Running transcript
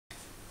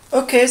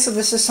Okay, so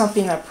this is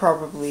something I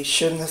probably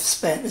shouldn't have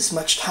spent as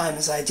much time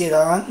as I did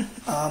on.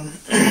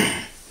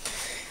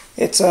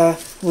 It's a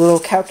little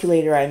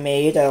calculator I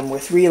made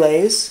with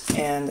relays,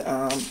 and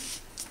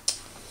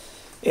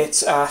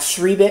it's a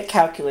 3-bit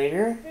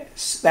calculator.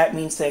 That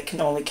means that it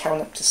can only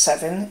count up to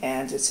 7,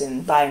 and it's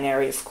in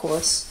binary, of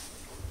course.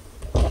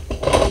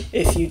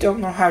 If you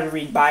don't know how to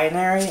read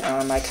binary,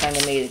 I kind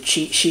of made a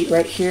cheat sheet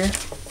right here.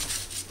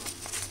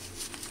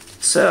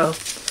 So,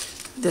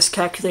 this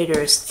calculator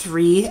is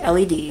 3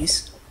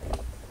 LEDs.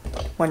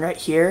 One right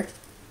here,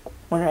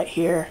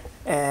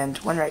 and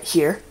one right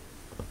here.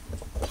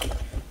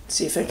 Let's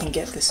see if I can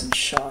get this in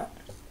shot.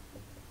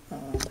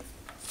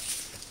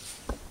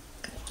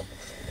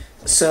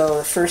 So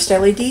the first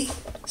LED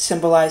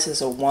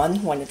symbolizes a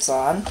 1 when it's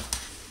on.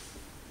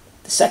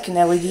 The second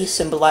LED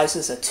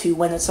symbolizes a 2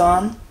 when it's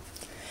on.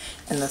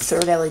 And the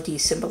third LED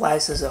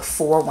symbolizes a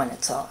 4 when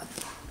it's on.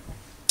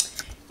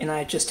 And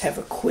I just have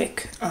a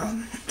quick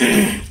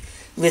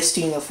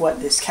listing of what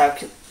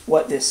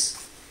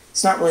this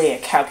it's not really a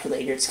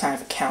calculator, it's kind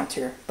of a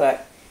counter,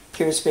 but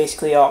here's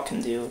basically all it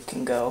can do. It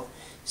can go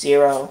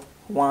 0,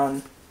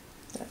 1,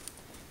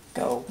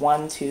 go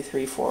 1, 2,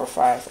 3, 4,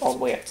 5, all the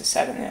way up to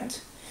 7, and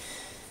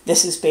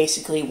this is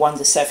basically 1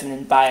 to 7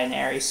 in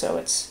binary, so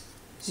it's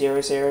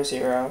 0, 0,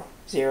 0,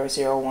 0,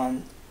 0,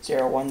 1,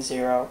 0, 1,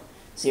 0,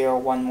 0,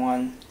 1,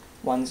 1,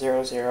 1,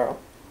 0, 0,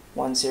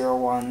 1, 0,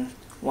 1,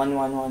 1,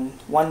 1, 1,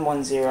 1,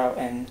 1, 0,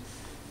 and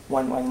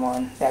 1, 1,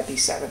 1. That'd be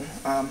 7.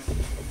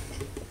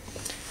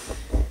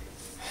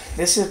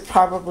 This has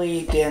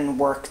probably been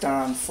worked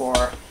on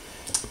for,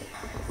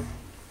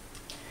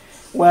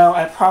 well,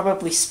 I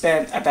probably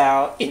spent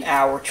about an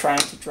hour trying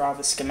to draw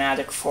the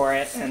schematic for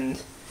it,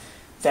 and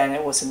then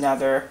it was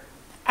another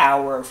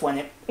hour of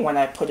when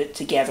I put it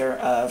together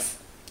of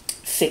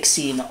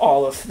fixing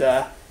all of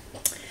the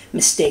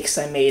mistakes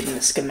I made in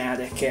the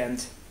schematic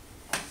and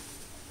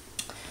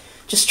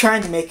just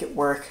trying to make it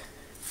work.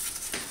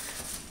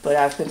 But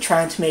I've been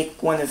trying to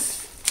make one of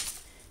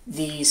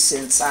these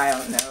since, I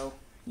don't know,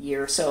 a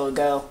year or so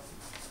ago.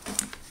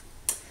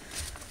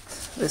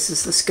 This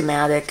is the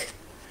schematic.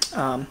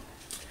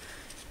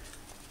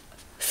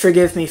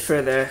 Forgive me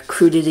for the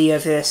crudity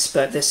of this,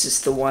 but this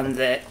is the one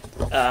that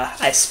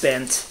I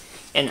spent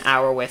an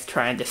hour with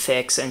trying to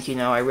fix,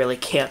 and I really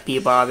can't be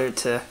bothered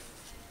to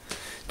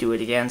do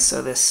it again.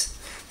 So this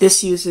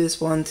uses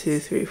 1, 2,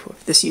 3, 4.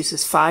 This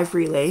uses 5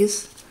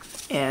 relays,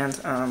 and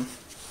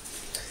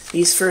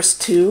these first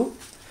two,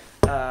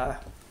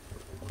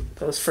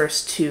 those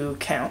first two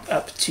count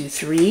up to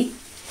 3,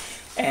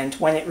 and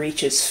when it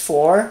reaches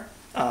 4,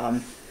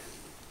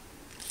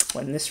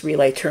 when this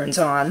relay turns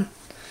on,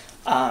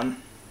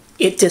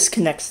 it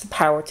disconnects the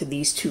power to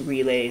these 2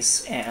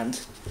 relays, and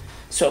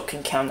so it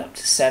can count up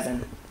to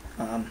 7.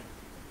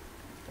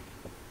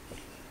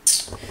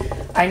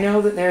 I know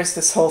that there's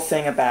this whole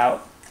thing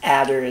about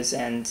adders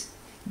and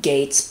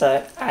gates,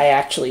 but I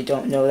actually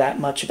don't know that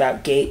much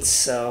about gates,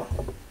 so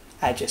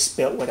I just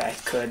built what I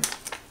could.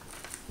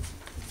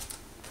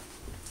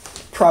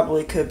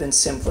 Probably could have been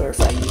simpler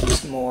if I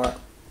used more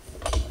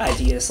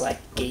ideas like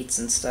gates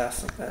and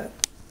stuff, but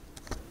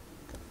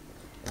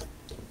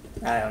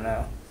I don't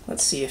know.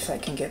 Let's see if I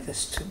can get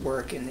this to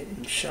work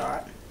in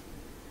shot.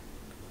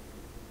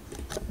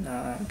 No,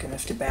 I'm gonna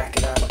have to back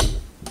it up.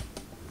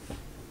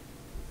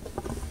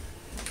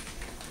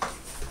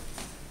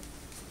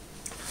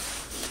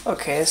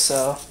 Okay,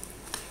 so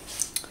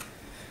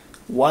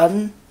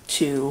 1,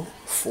 2,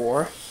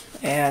 4,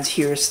 and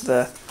here's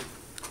the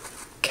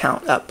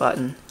count up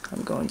button.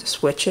 I'm going to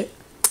switch it.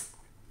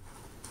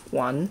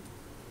 1,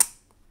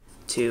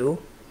 2,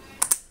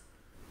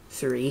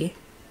 3,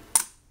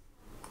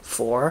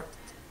 4,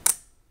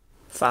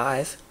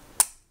 5,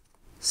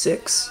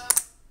 6,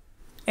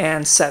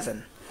 and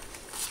 7.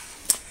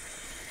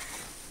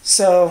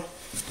 So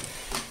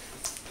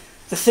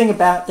the thing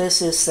about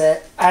this is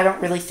that I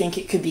don't really think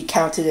it could be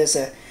counted as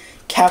a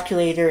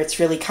calculator. It's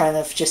really kind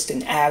of just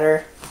an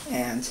adder.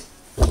 And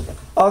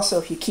also,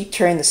 if you keep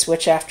turning the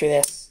switch after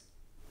this,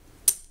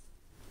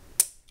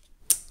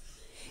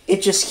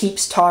 it just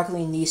keeps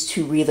toggling these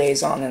 2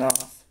 relays on and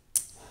off.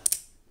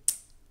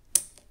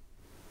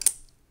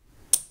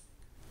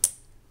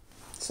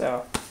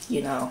 So,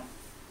 it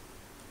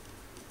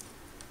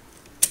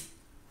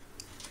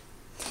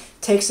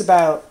takes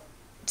about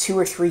 2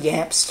 or 3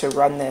 amps to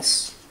run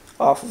this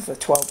off of a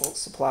 12-volt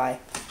supply.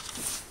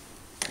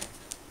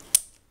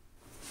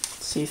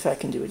 Let's see if I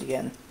can do it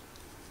again.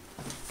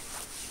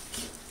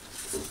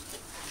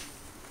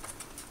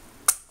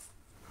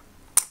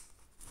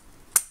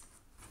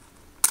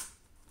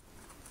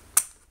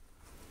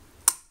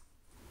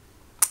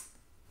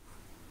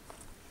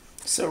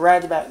 So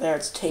right about there,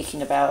 it's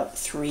taking about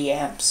 3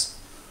 amps.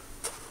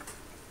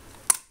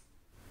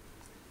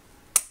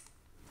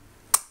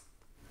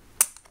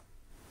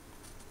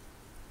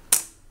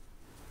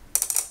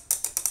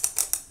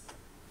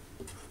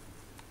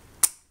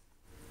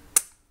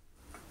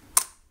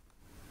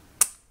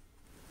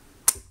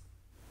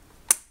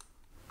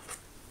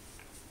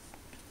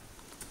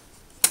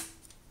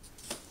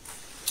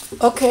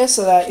 Okay,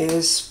 so that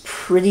is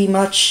pretty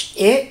much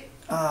it.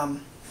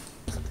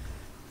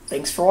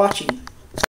 Thanks for watching.